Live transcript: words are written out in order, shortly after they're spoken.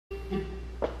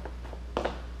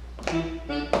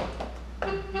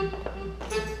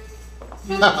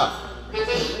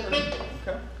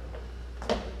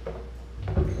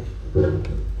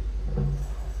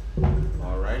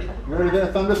Alrighty. You ready to get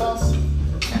a thunder sauce?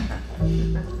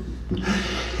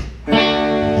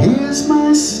 Here's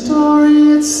my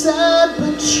story, it's sad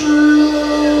but true,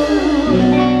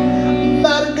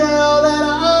 about a girl that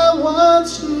I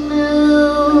once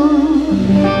knew.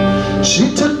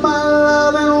 She took my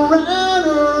love and ran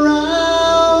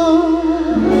around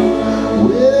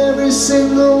with every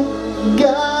single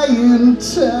guy in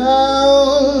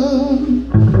town.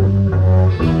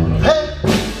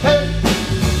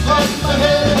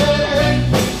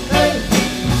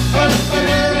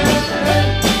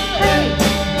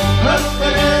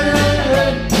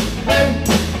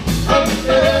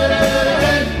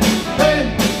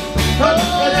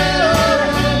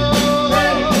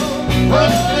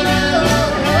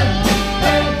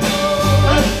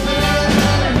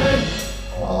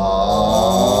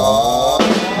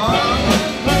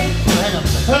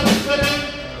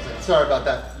 Sorry about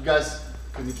that. You guys,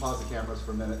 can you pause the cameras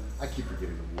for a minute? I keep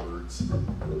forgetting the words.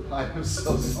 I am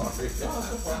so sorry.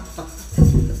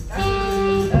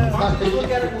 Look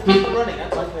at it, we'll keep it running.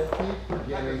 That's I okay. keep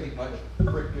forgetting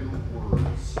freaking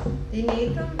words. Do you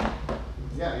need them?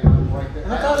 Yeah, yeah, right there. I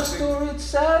got a story, it's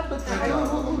sad, but I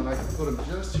got them, and I can put them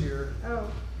just here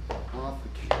Oh, off the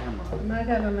camera. I might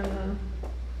have them in the.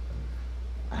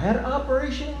 I had an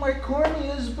operation, my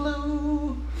cornea's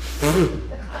blue. I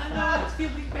know it's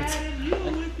feeling bad and you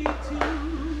with me too.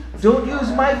 Don't use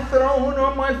my throne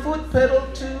or my foot pedal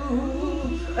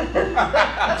too.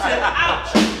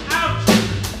 Ouch! Ouch!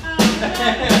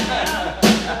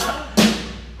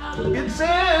 It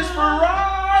says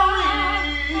Ferrari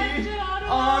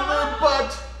on the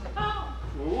butt.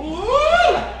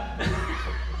 Ooh!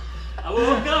 I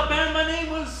woke up and my name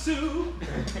was Sue.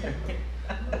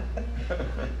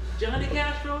 Johnny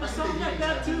Cash wrote a song like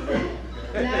that too.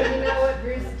 Now you know what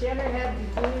Bruce Jenner had to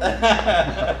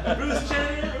do. Bruce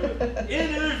Jenner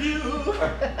interview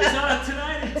is on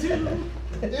tonight at 2.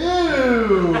 Ew!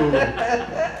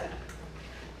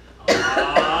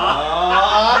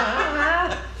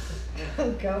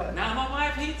 Oh God. Now my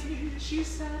wife hates me, she's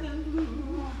sad and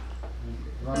blue.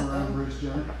 Run around, Bruce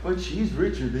Jenner. But she's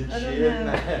richer than I don't shit.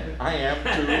 know. I am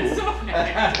So, too.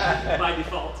 by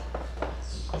default.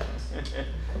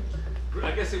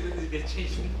 I guess it would get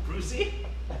changed to Brucey.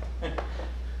 Should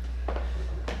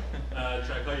I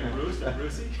call you Bruce or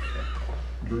Brucey?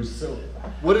 Brucilla.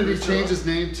 What did he change his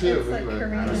name to? It's like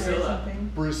Karina or Priscilla.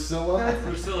 something. Brucilla?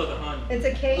 Drusilla the Hun. It's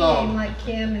a K Oh. name like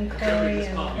Kim and Corey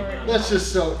and Courtney. That's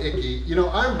just so icky. You know,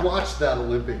 I watched that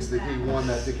Olympics that he won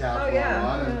that decathlon Oh, yeah,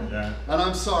 on, and, Yeah. and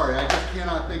I'm sorry, I just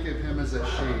cannot think of him as a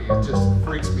she. It just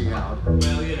freaks me out.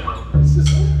 Well, you know, It's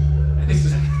just I think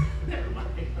never mind.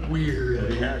 Did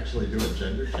weird. he actually do a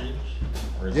gender change?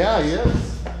 Or is Yeah, it- he is.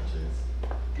 Oh, jeez.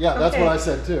 Yeah, that's Okay. what I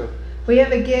said too. We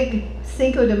have a gig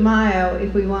Cinco de Mayo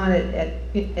if we want it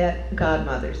at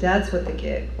Godmother's. That's what the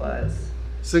gig was,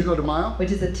 Cinco de Mayo? which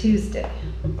is a Tuesday.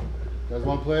 You guys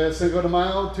want to play a Cinco de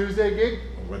Mayo Tuesday gig?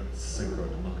 What's Cinco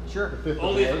de Mayo? Sure. The 5th of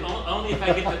Only May? only if I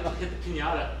get to hit the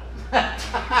pinata.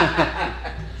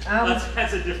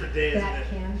 That's a different day, isn't That it?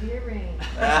 can be arranged.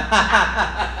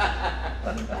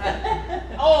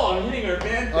 Oh, I'm hitting her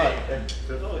band All right. thing.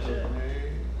 Oh shit.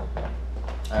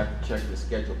 I have to check the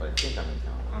schedule, but I think I'm in town.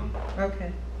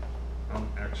 Okay, I'm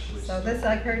actually. so this,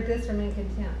 I heard this from In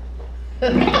Contempt.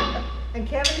 And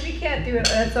Kevin, if you can't do it,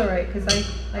 that's all right, because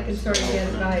I can sort of get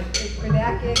it by, for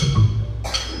that gig,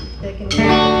 they can.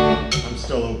 I'm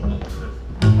still open on the 5th.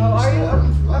 Oh, are you?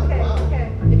 Okay, okay.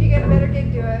 If you get a better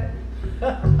gig, do it.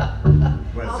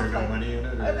 Was I'll there no play. money in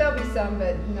it? Or? There'll be some,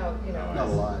 but no, you know. Not a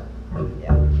lot.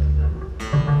 Yeah.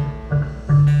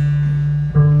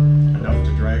 Enough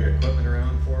to drag equipment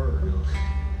around for? Or no?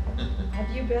 Have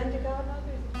you been to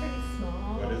Godmother's? It's pretty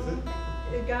small. What is it?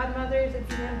 Godmother's, it's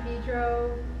in San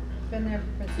Pedro. Been there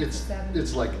for 6 or It's 7.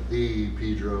 it's like the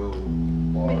Pedro I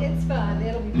bar. mean, it's fun.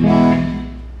 It'll be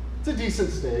fun. It's a decent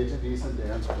stage, a decent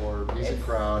dance floor, decent It's-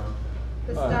 crowd.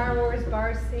 The Star Wars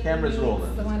bar scene. Camera's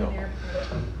rolling. The Let's one go. in airport.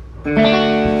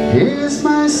 Here's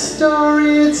my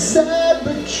story, it's sad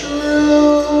but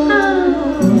true,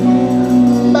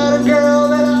 about a girl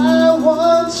that I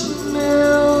once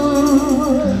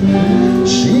knew.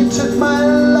 She took my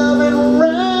love and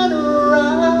ran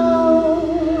around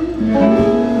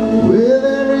with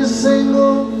every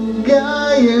single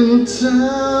guy in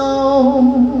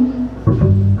town.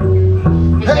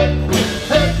 Hey,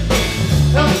 hey,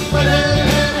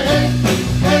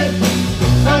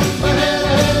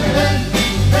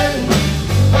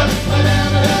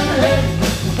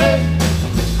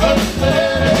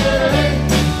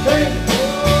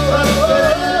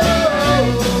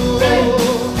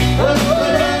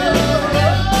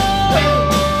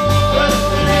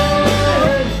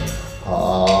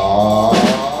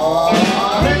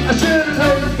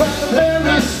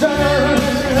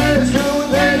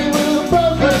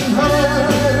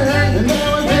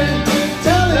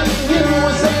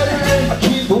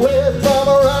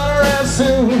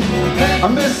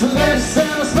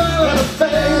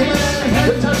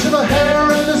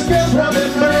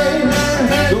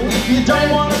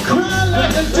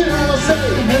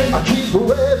 I keep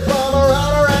away from a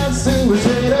runaround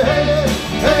suicide. Hey,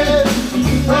 hey,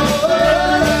 oh,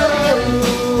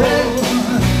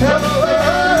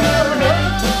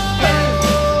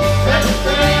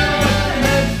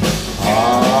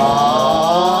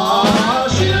 oh,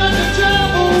 she likes to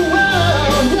travel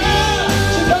around, yeah.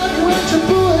 She likes when she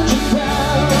put you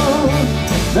down.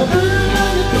 Now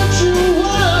everything you put you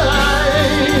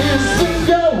wise and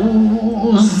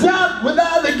goes out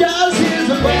without the guys. Here's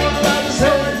the moral of the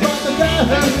story from the guy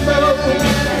who knows.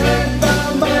 My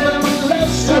mother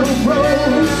loves to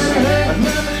rose. And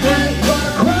everything but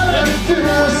a cry to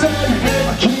say,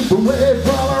 I keep away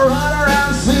from a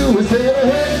runaround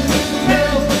suicide.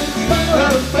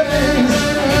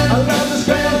 I love this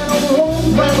girl home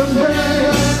from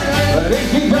embrace. But if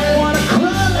you don't wanna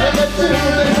cry like I do,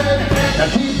 now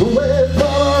keep away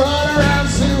from a runaround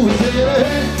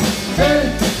suicide. Hey,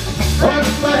 work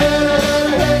my head,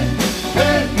 hey,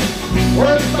 hey,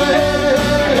 work my head,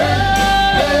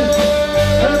 hey, hey.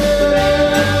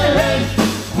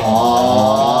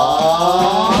 Aww,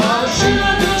 she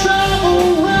like to travel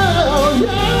around,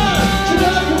 yeah. She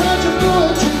like to let you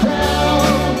put you down.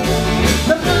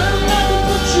 The girl like to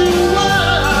put you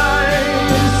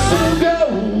wise. So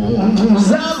goes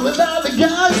out without the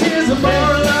guys. Here's a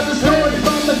moral of the story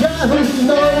from the guy who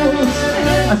knows.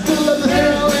 I still love this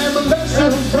girl and the love so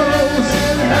froze.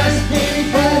 Ask any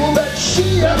fool that she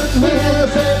ever knew.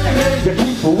 You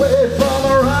keep away from a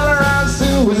runaround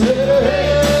suicide.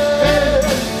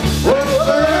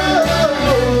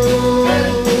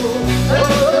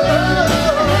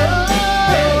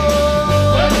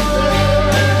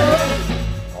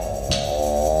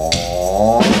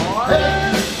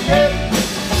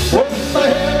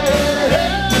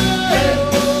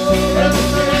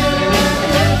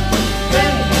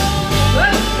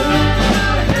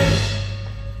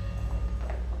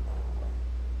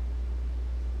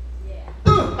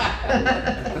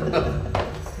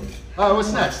 Alright,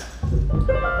 what's next?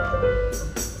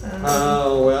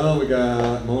 Well, we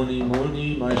got Moni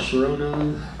Moni, My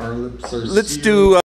Sharona, Our Lips Are Let's Sealed. do